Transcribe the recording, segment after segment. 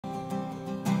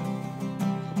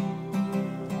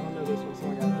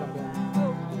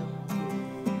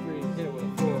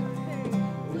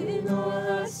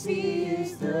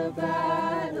the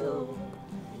battle.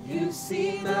 You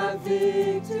see my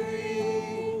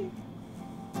victory.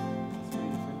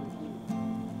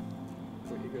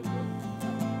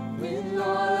 When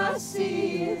all I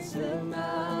see is a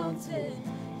mountain,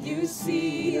 you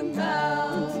see a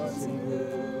mountain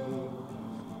move.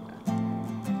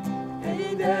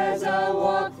 And as I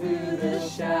walk through the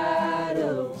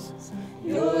shadows,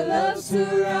 your love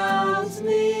surrounds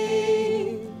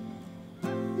me.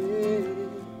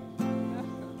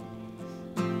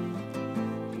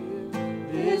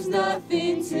 There's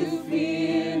nothing to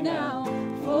fear now,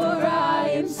 for I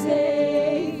am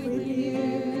safe with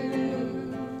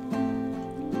you.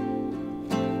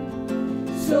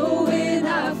 So when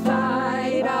I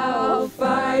fight, I'll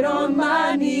fight on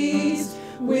my knees,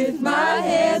 with my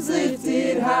hands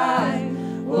lifted high.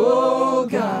 Oh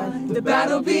God, the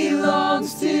battle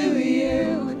belongs to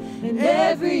you, and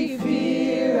every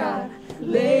fear I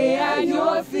lay at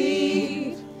your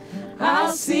feet.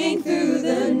 I'll sing through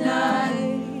the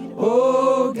night.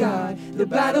 Oh God, the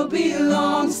battle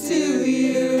belongs to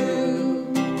you.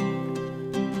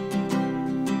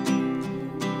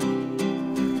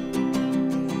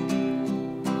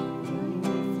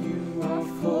 If you are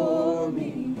for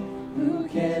me, who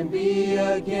can be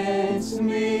against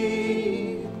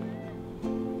me?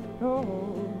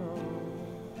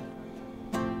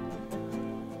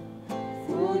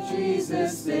 For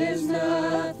Jesus, there's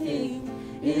nothing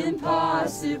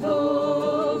impossible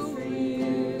for you.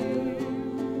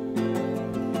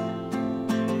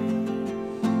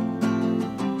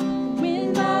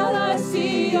 When all I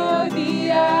see are the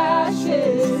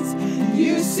ashes,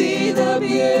 you see the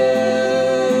beauty.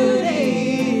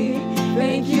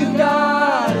 Thank you,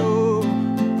 God.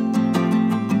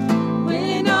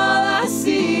 When all I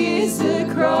see is the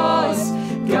cross,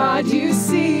 God, you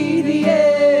see the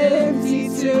empty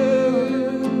tomb.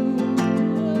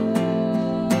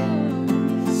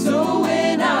 So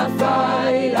when I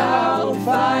fight, I'll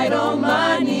fight on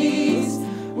my knees,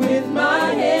 with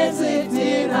my hands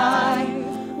lifted high.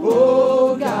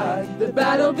 Oh God, the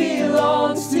battle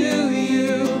belongs to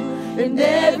you, and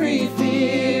every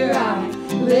fear I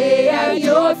lay at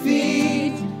your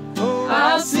feet.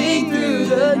 I'll sing through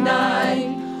the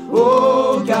night.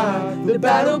 Oh God, the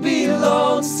battle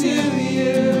belongs to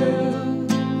you.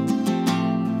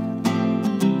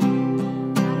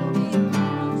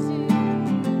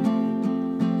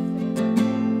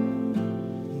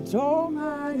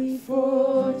 Almighty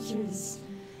fortress,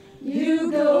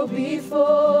 you go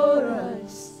before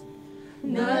us.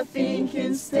 Nothing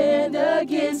can stand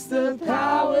against the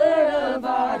power of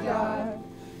our God.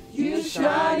 You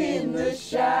shine in the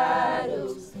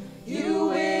shadows, you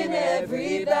win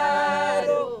every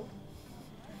battle.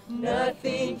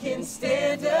 Nothing can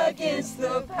stand against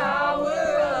the power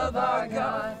of our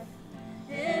God.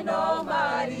 An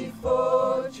almighty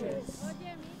fortress,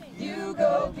 you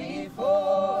go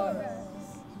before us.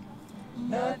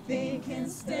 Nothing can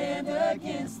stand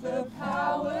against the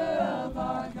power of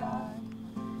our God.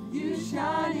 You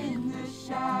shine in the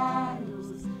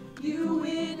shadows, you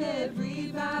win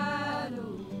every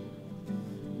battle.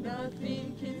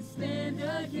 Nothing can stand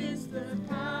against the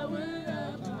power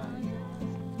of our God.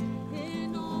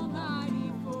 An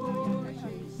almighty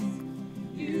fortress,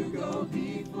 you go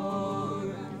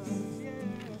before us.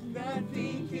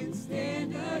 Nothing can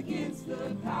stand against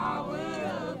the power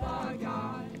of our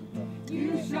God.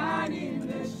 You shine in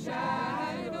the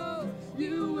shadows,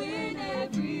 you win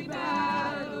every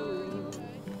battle.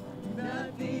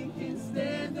 Nothing can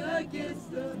stand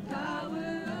against the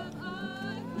power of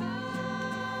our God.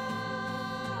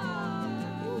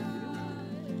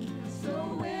 So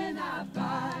when I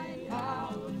fight,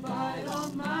 I'll fight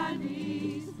on my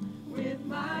knees, with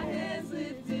my hands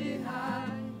lifted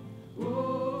high.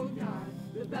 Oh God,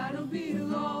 the battle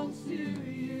belongs to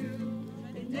you,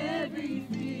 and every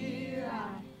fear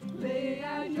I lay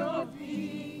at your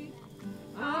feet.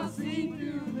 I'll sing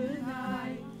through the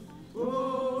night.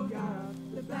 Oh God,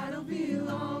 the battle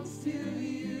belongs to you.